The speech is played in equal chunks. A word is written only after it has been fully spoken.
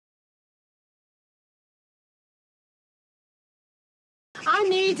I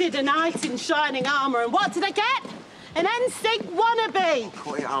needed a knight in shining armour, and what did I get? An NSYNC wannabe.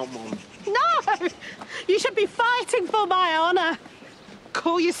 Cut it out, Mum. No! You should be fighting for my honour.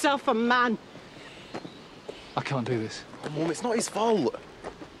 Call yourself a man. I can't do this. Oh, Mum, it's not his fault.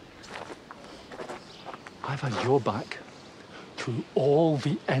 I've had your back through all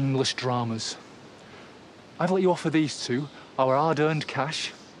the endless dramas. I've let you offer these two our hard-earned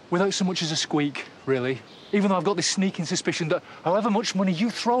cash without so much as a squeak, really. Even though I've got this sneaking suspicion that however much money you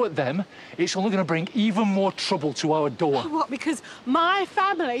throw at them, it's only going to bring even more trouble to our door. What, because my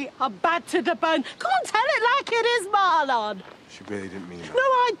family are bad to the bone? Come on, tell it like it is, Marlon. She really didn't mean that. No,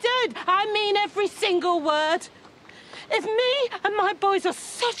 I did. I mean every single word. If me and my boys are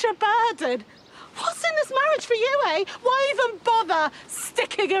such a burden, what's in this marriage for you, eh? Why even bother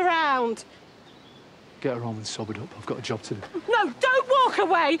sticking around? Get her home and sobered up. I've got a job to do. No, don't walk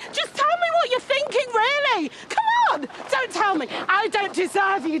away. Just tell me what you're thinking, really. Come on. Don't tell me. I don't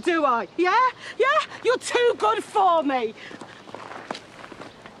deserve you, do I? Yeah? Yeah? You're too good for me.